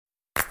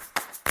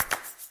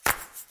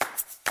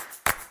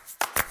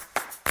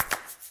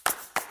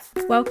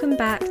Welcome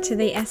back to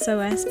the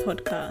SOS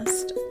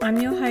podcast. I'm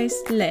your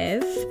host,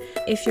 Liv.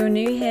 If you're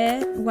new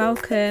here,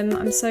 welcome.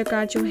 I'm so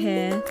glad you're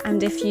here.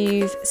 And if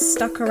you've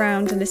stuck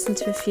around and listened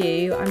to a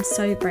few, I'm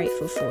so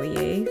grateful for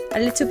you. A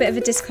little bit of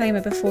a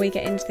disclaimer before we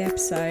get into the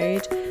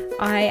episode.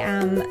 I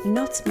am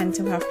not a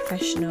mental health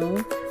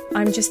professional.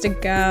 I'm just a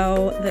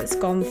girl that's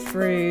gone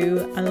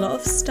through a lot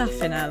of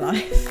stuff in her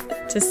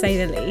life, to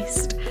say the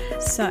least.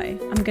 So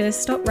I'm going to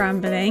stop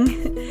rambling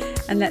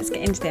and let's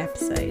get into the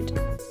episode.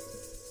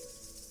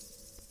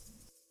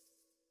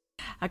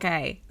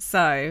 Okay,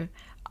 so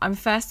I'm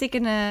firstly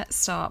going to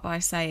start by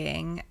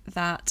saying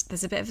that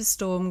there's a bit of a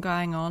storm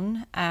going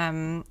on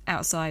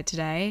outside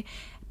today.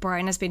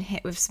 Brighton has been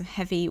hit with some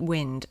heavy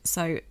wind,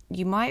 so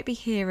you might be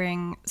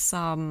hearing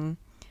some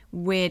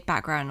weird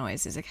background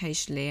noises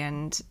occasionally,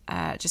 and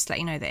just to let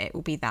you know that it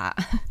will be that.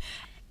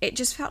 It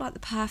just felt like the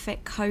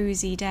perfect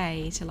cosy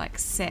day to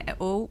sit at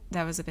all.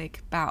 There was a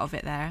big bout of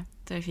it there.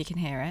 Don't know if you can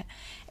hear it.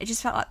 It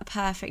just felt like the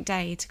perfect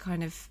day to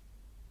kind of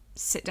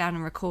sit down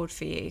and record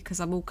for you because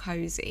I'm all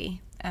cozy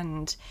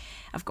and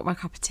I've got my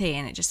cup of tea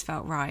and it just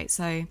felt right.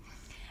 So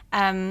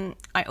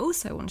I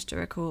also wanted to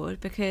record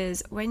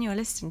because when you're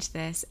listening to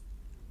this,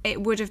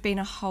 it would have been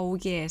a whole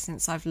year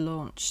since I've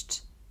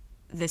launched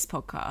this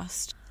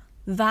podcast.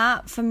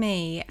 That for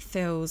me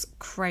feels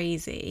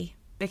crazy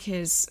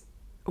because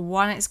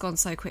one, it's gone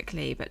so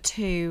quickly, but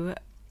two,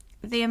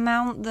 the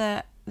amount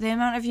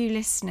of you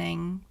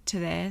listening to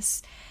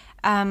this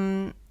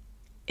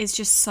is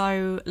just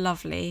so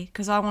lovely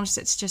because I wanted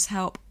it to just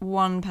help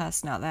one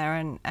person out there,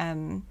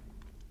 and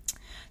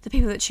the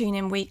people that tune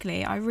in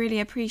weekly, I really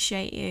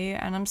appreciate you,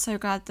 and I'm so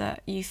glad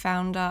that you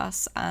found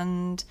us,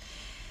 and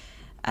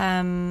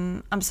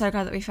I'm so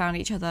glad that we found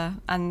each other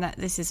and that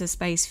this is a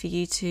space for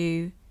you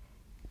to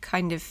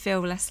kind of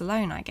feel less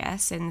alone, I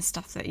guess, in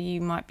stuff that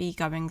you might be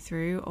going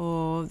through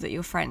or that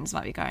your friends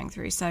might be going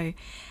through. So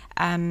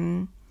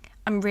I'm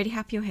really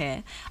happy you're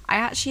here. I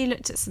actually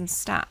looked at some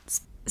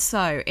stats.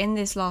 So in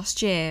this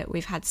last year,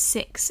 we've had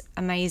 6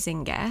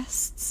 amazing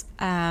guests,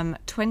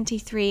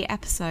 23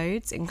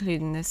 episodes,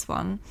 including this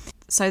one.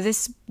 So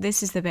this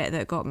is the bit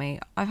that got me.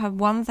 I've had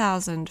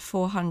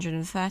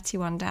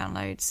 1,431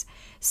 downloads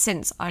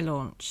since I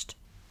launched.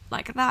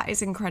 That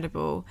is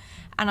incredible.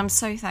 And I'm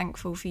so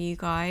thankful for you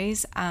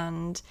guys.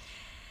 And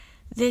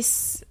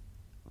this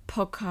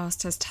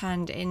podcast has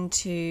turned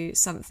into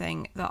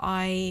something that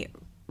I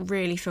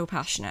really feel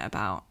passionate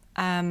about.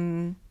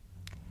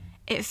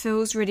 It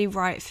feels really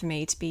right for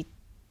me to be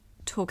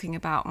talking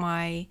about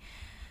my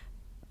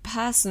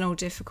personal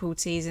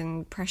difficulties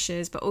and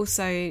pressures, but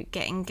also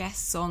getting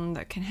guests on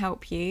that can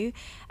help you.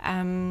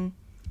 And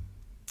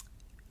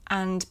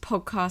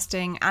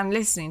podcasting and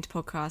listening to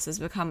podcasts has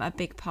become a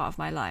big part of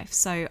my life.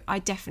 So I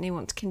definitely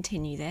want to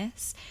continue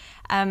this.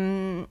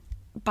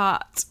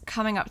 But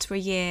coming up to a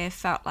year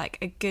felt like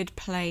a good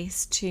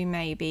place to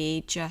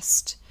maybe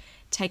just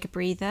take a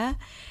breather.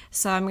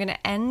 So I'm going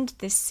to end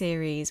this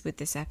series with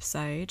this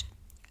episode.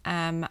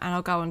 And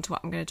I'll go on to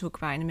what I'm going to talk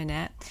about in a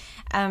minute.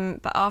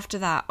 But after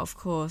that, of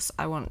course,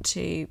 I want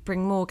to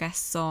bring more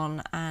guests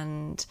on,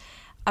 and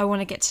I want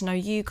to get to know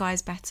you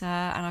guys better,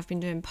 and I've been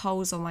doing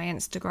polls on my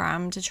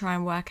Instagram to try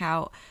and work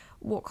out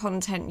what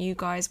content you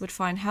guys would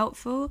find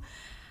helpful.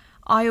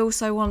 I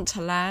also want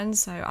to learn,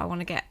 so I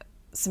want to get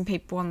some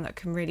people on that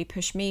can really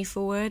push me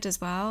forward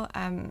as well,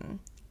 and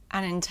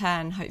in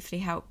turn hopefully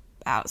help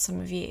out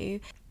some of you.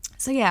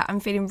 So yeah, I'm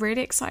feeling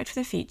really excited for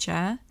the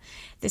future.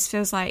 This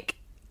feels like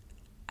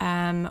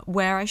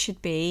where I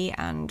should be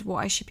and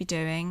what I should be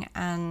doing,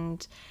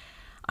 and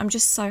I'm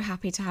just so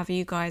happy to have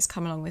you guys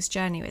come along this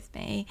journey with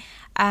me.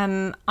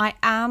 I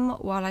am,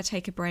 while I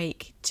take a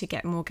break to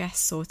get more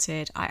guests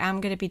sorted, I am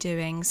going to be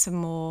doing some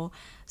more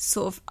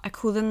I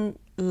call them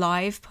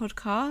live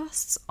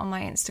podcasts on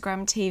my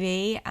Instagram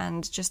TV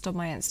and just on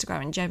my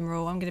Instagram in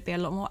general. I'm going to be a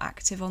lot more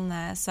active on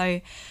there. So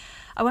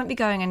I won't be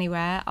going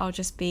anywhere. I'll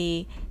just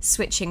be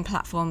switching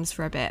platforms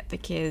for a bit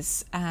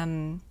because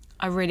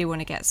I really want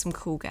to get some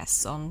cool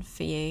guests on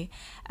for you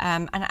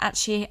and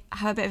actually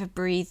have a bit of a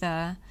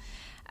breather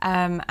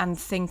and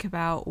think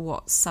about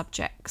what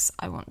subjects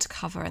I want to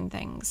cover and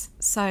things.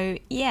 So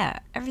yeah,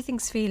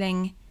 everything's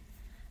feeling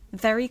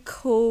very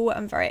cool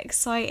and very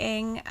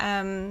exciting.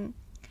 I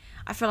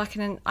feel like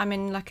I'm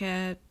in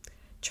a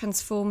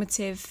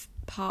transformative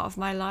part of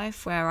my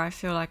life where I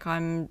feel like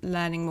I'm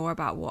learning more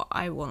about what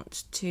I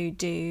want to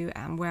do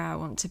and where I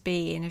want to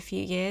be in a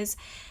few years,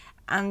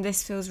 and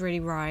this feels really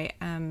right.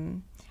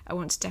 I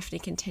want to definitely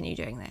continue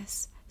doing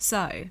this.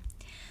 So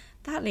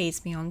that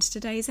leads me on to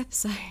today's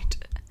episode.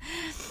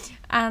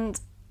 And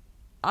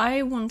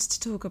I wanted to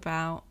talk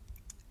about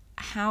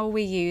how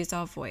we use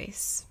our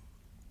voice.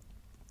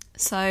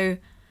 So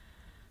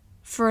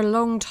for a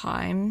long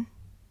time,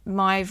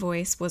 my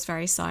voice was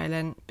very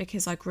silent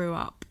because I grew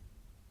up,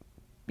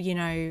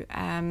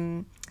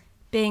 being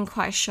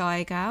quite a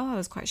shy girl. I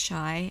was quite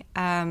shy.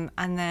 And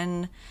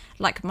then,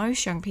 like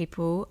most young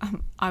people,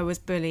 I was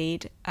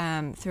bullied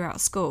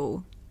throughout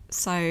school.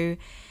 So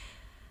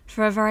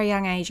for a very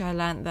young age, I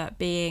learnt that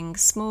being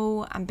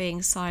small and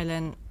being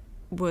silent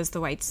was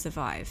the way to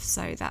survive.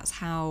 So that's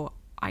how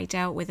I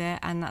dealt with it,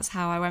 and that's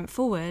how I went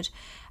forward.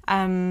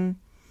 And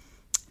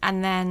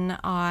then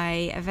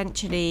I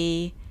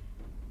eventually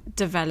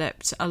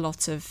developed a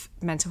lot of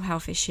mental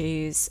health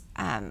issues,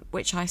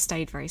 which I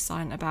stayed very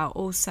silent about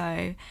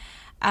also.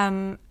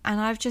 And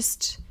I've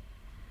just,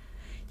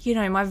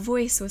 my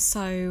voice was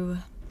so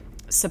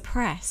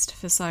suppressed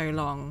for so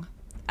long.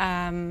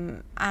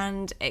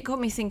 And it got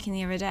me thinking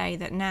the other day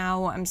that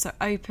now I'm so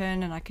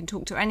open and I can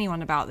talk to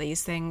anyone about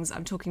these things.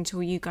 I'm talking to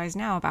all you guys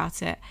now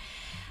about it.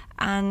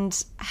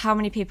 And how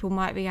many people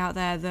might be out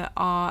there that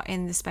are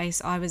in the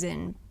space I was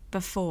in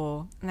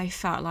before, and they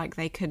felt like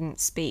they couldn't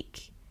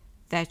speak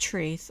their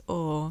truth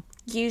or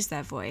use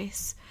their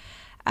voice.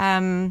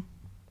 I'm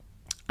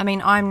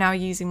now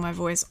using my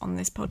voice on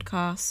this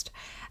podcast,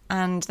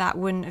 and that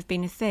wouldn't have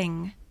been a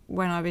thing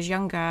when I was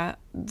younger.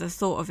 The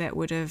thought of it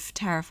would have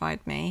terrified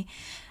me.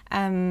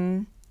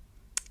 In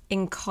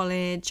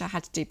college, I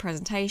had to do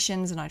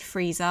presentations and I'd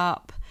freeze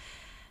up.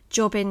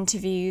 Job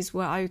interviews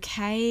were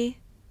okay,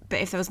 but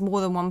if there was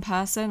more than one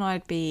person,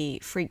 I'd be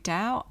freaked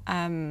out.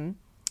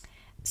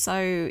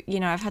 So,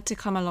 I've had to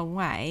come a long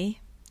way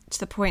to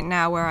the point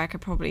now where I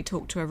could probably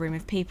talk to a room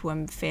of people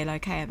and feel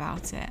okay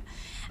about it.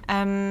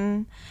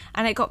 And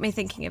it got me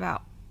thinking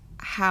about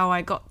how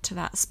I got to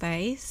that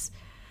space.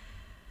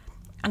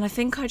 And I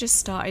think I just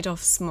started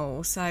off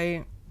small.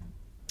 So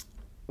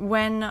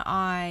when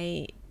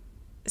I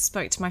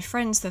spoke to my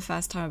friends the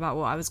first time about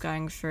what I was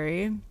going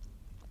through,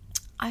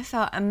 I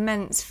felt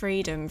immense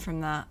freedom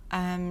from that,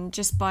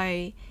 just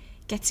by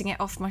getting it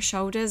off my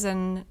shoulders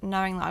and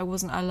knowing that I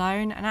wasn't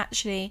alone. And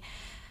actually,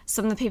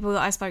 some of the people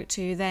that I spoke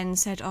to then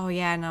said, oh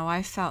yeah, no,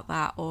 I felt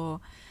that,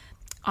 or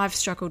I've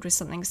struggled with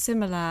something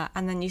similar.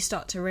 And then you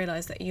start to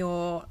realise that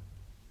you're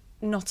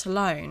not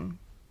alone,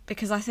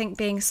 because I think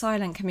being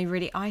silent can be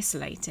really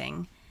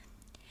isolating,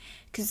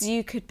 because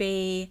you could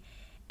be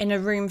in a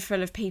room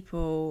full of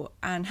people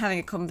and having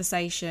a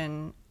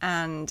conversation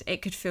and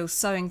it could feel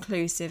so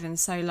inclusive and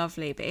so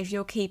lovely, but if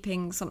you're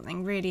keeping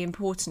something really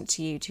important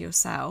to you to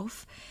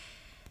yourself,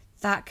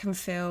 that can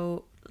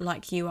feel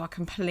like you are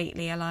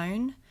completely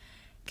alone.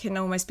 Can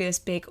almost be this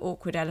big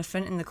awkward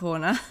elephant in the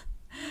corner.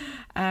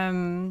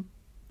 And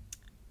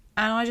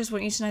I just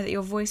want you to know that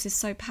your voice is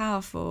so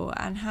powerful,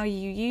 and how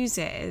you use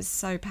it is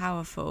so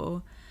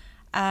powerful.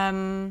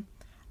 And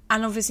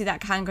obviously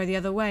that can go the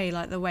other way,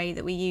 like the way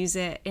that we use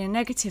it in a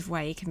negative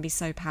way can be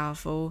so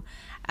powerful.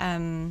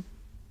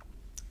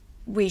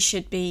 We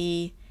should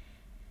be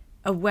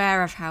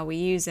aware of how we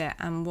use it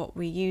and what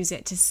we use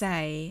it to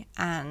say,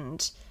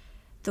 and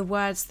the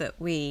words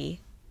that we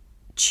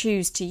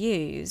choose to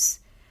use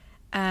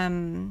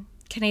can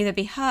either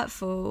be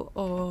hurtful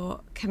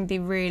or can be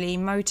really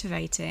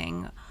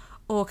motivating,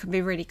 or can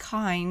be really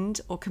kind,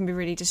 or can be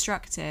really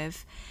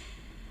destructive.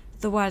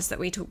 The words that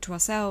we talk to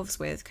ourselves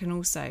with can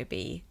also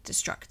be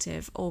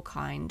destructive or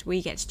kind.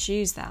 We get to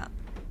choose that.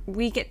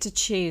 We get to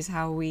choose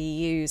how we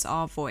use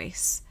our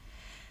voice.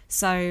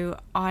 So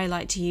I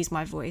like to use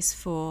my voice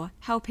for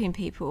helping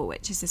people,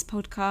 which is this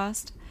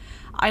podcast.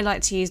 I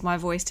like to use my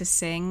voice to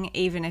sing,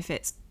 even if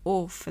it's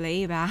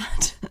awfully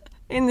bad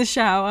in the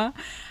shower.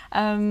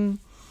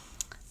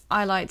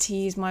 I like to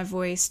use my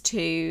voice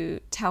to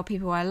tell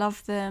people I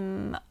love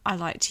them. I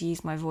like to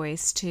use my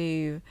voice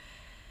to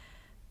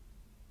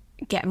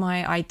get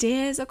my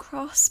ideas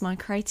across, my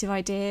creative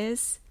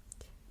ideas.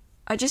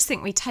 I just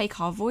think we take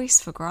our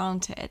voice for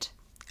granted.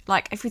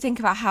 Like, if we think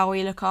about how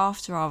we look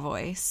after our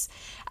voice,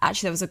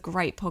 actually there was a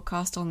great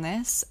podcast on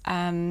this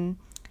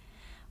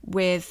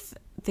with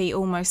the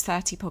Almost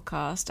 30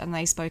 podcast, and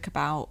they spoke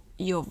about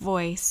your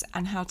voice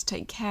and how to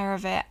take care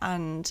of it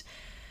and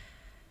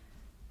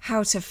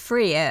how to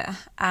free it.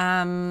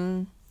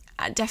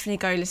 Definitely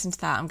go listen to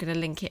that. I'm going to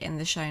link it in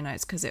the show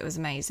notes because it was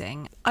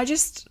amazing. I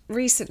just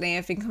recently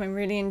have been coming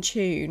really in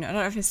tune. I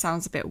don't know if this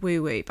sounds a bit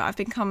woo-woo, but I've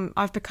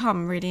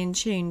become really in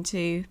tune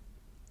to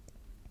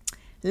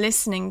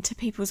listening to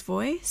people's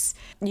voice.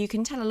 You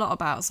can tell a lot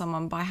about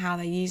someone by how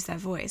they use their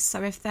voice.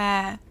 So if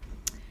they're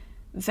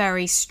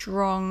very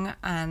strong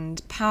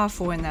and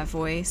powerful in their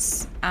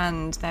voice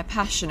and they're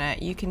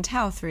passionate, you can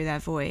tell through their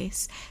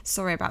voice.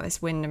 Sorry about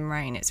this wind and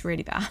rain, it's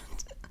really bad.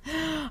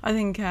 I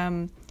think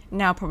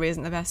now probably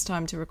isn't the best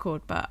time to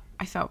record, but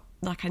I felt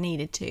like I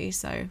needed to,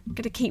 so I'm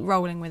going to keep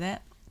rolling with it.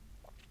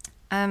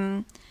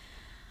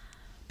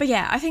 But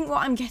yeah, I think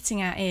what I'm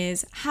getting at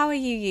is, how are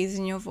you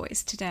using your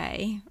voice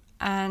today?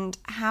 And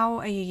how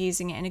are you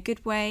using it in a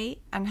good way?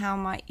 And how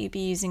might you be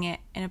using it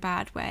in a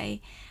bad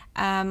way?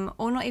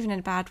 Or not even in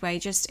a bad way,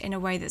 just in a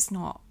way that's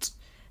not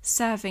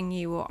serving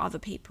you or other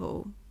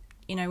people.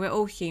 You know, we're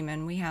all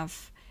human. We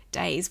have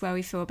days where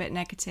we feel a bit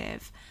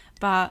negative,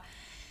 but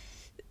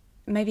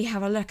maybe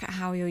have a look at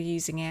how you're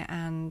using it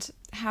and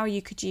how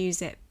you could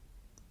use it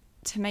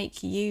to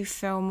make you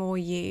feel more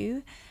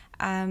you.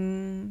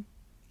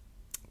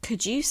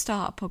 Could you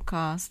start a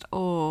podcast?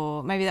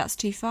 Or maybe that's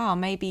too far.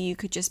 Maybe you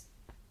could just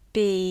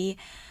be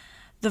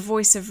the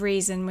voice of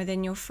reason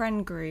within your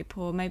friend group,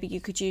 or maybe you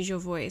could use your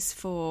voice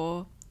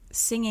for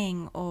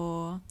singing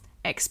or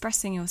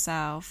expressing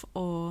yourself,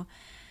 or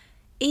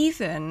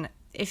even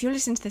if you're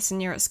listening to this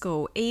and you're at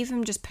school,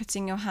 even just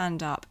putting your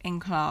hand up in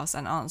class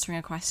and answering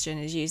a question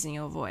is using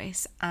your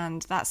voice.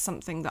 And that's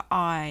something that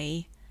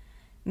I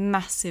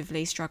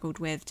massively struggled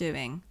with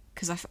doing,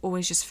 because I've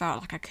always just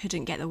felt like I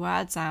couldn't get the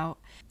words out.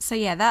 So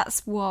yeah,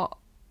 that's what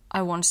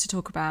I wanted to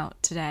talk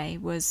about today,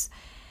 was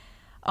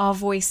our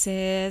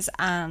voices.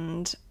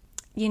 And,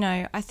 you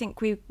know, I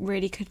think we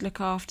really could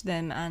look after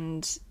them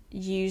and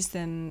use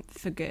them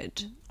for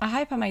good. I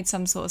hope I made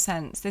some sort of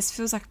sense. This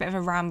feels like a bit of a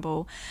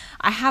ramble.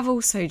 I have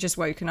also just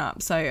woken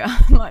up, so I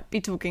might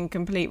be talking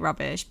complete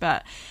rubbish,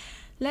 but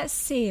let's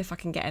see if I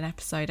can get an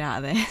episode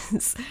out of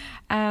this.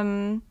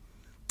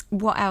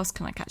 What else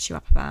can I catch you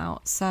up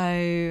about?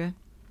 So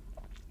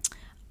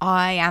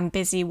I am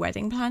busy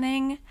wedding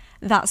planning.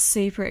 That's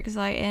super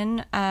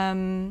exciting.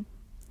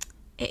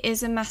 It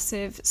is a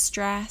massive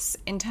stress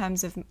in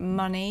terms of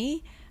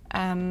money.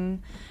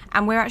 And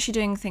we're actually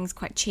doing things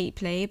quite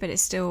cheaply, but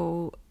it's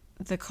still,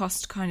 the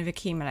cost kind of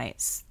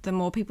accumulates the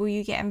more people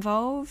you get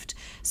involved.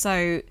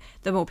 So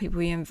the more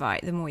people you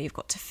invite, the more you've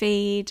got to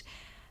feed.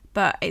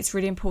 But it's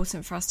really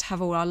important for us to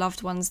have all our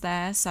loved ones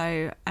there.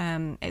 So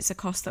it's a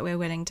cost that we're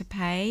willing to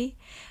pay.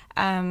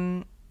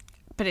 But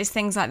it's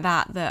things like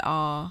that that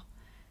are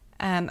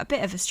a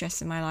bit of a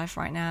stress in my life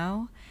right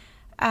now.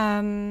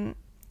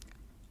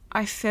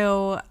 I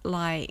feel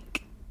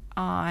like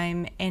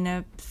I'm in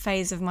a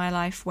phase of my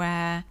life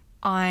where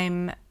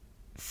I'm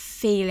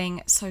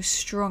feeling so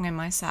strong in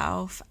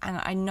myself,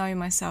 and I know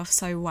myself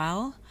so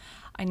well.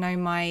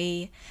 I'm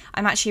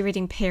actually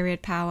reading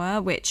Period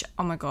Power, which,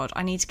 oh my God,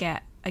 I need to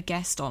get a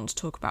guest on to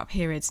talk about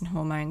periods and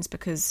hormones,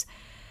 because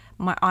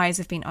my eyes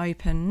have been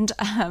opened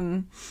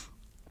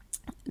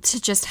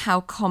to just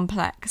how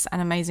complex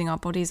and amazing our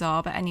bodies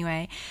are. But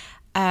anyway,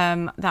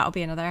 that'll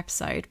be another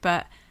episode.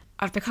 But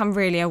I've become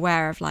really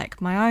aware of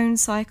like my own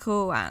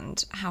cycle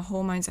and how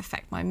hormones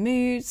affect my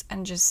moods,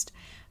 and just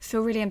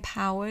feel really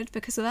empowered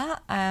because of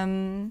that.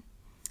 I'm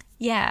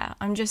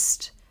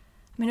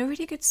in a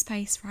really good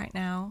space right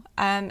now.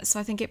 So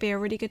I think it'd be a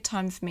really good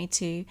time for me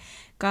to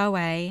go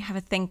away, have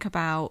a think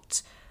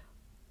about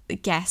the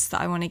guests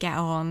that I want to get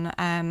on.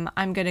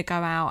 I'm going to go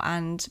out,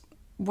 and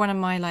one of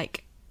my,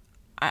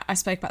 I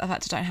spoke about the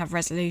fact I don't have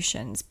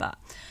resolutions, but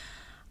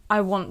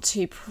I want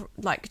to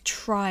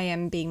try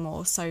and be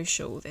more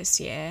social this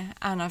year.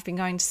 And I've been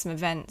going to some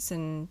events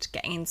and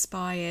getting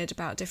inspired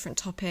about different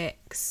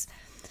topics.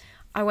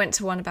 I went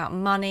to one about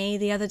money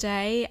the other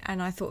day,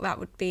 and I thought that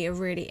would be a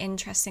really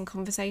interesting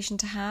conversation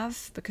to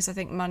have, because I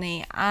think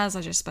money, as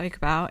I just spoke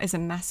about, is a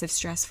massive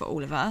stress for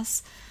all of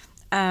us.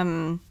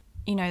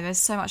 There's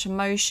so much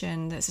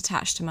emotion that's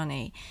attached to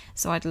money.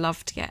 So I'd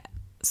love to get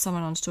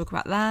someone on to talk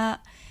about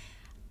that.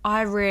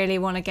 I really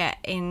want to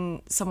get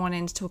someone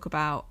in to talk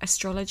about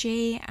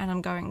astrology, and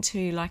I'm going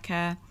to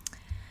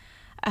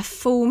a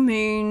full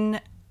moon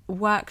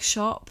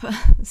workshop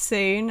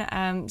soon,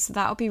 so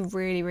that'll be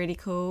really, really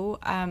cool,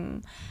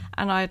 and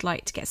I'd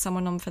like to get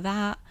someone on for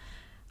that.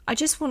 I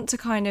just want to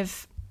kind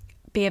of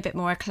be a bit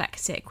more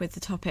eclectic with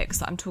the topics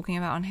that I'm talking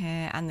about on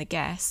here and the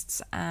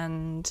guests,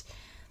 and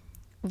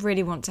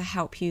really want to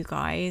help you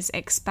guys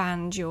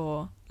expand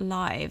your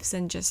lives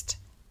and just,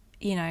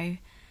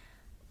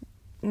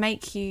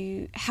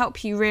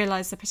 help you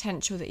realise the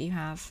potential that you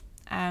have.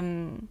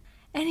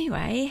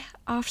 Anyway,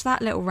 after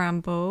that little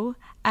ramble,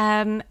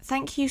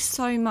 thank you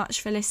so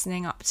much for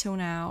listening up till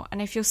now.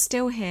 And if you're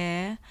still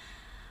here,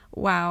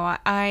 wow,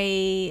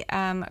 I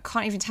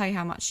can't even tell you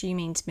how much you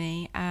mean to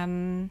me.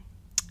 And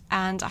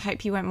I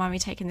hope you won't mind me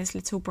taking this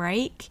little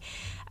break.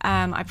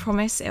 I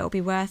promise it'll be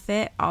worth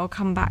it. I'll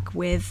come back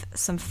with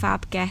some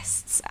fab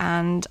guests,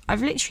 and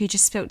I've literally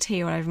just spilt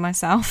tea all over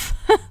myself.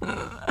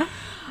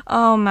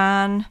 Oh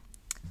man,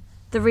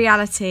 the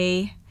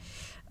reality.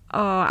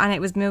 Oh, and it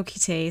was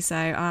milky tea, so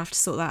I'll have to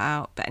sort that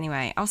out. But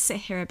anyway, I'll sit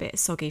here a bit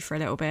soggy for a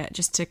little bit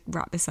just to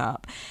wrap this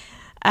up.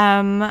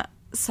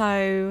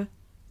 So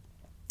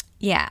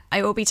yeah,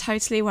 it will be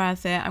totally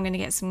worth it. I'm going to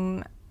get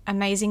some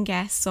amazing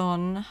guests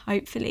on,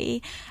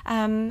 hopefully.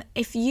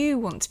 If you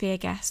want to be a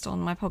guest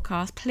on my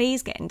podcast,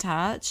 please get in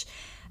touch.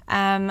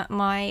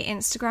 My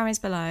Instagram is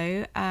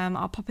below.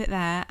 I'll pop it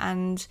there.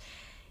 And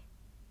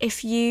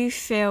if you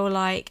feel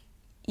like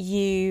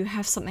you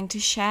have something to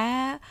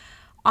share,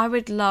 I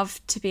would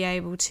love to be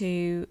able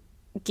to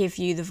give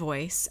you the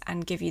voice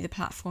and give you the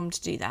platform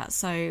to do that.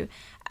 So,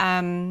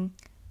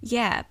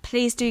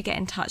 please do get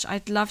in touch.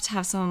 I'd love to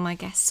have some of my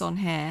guests on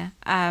here.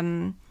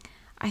 I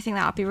think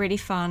that would be really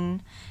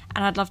fun,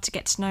 and I'd love to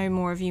get to know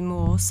more of you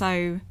more.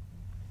 So,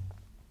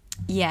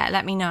 yeah,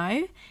 let me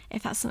know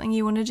if that's something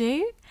you want to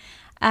do.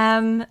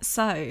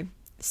 So,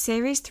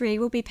 Series 3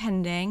 will be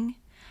pending.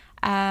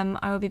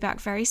 I will be back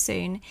very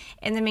soon.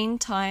 In the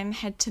meantime,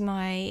 head to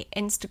my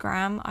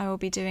Instagram. I will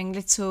be doing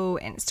little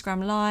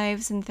Instagram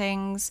lives and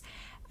things,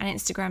 and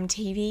Instagram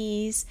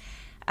TVs,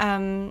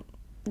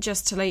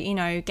 just to let you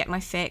know, get my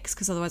fix,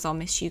 because otherwise I'll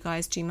miss you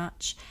guys too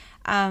much.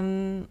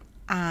 And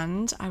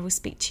I will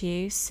speak to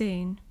you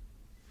soon.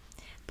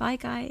 Bye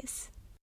guys.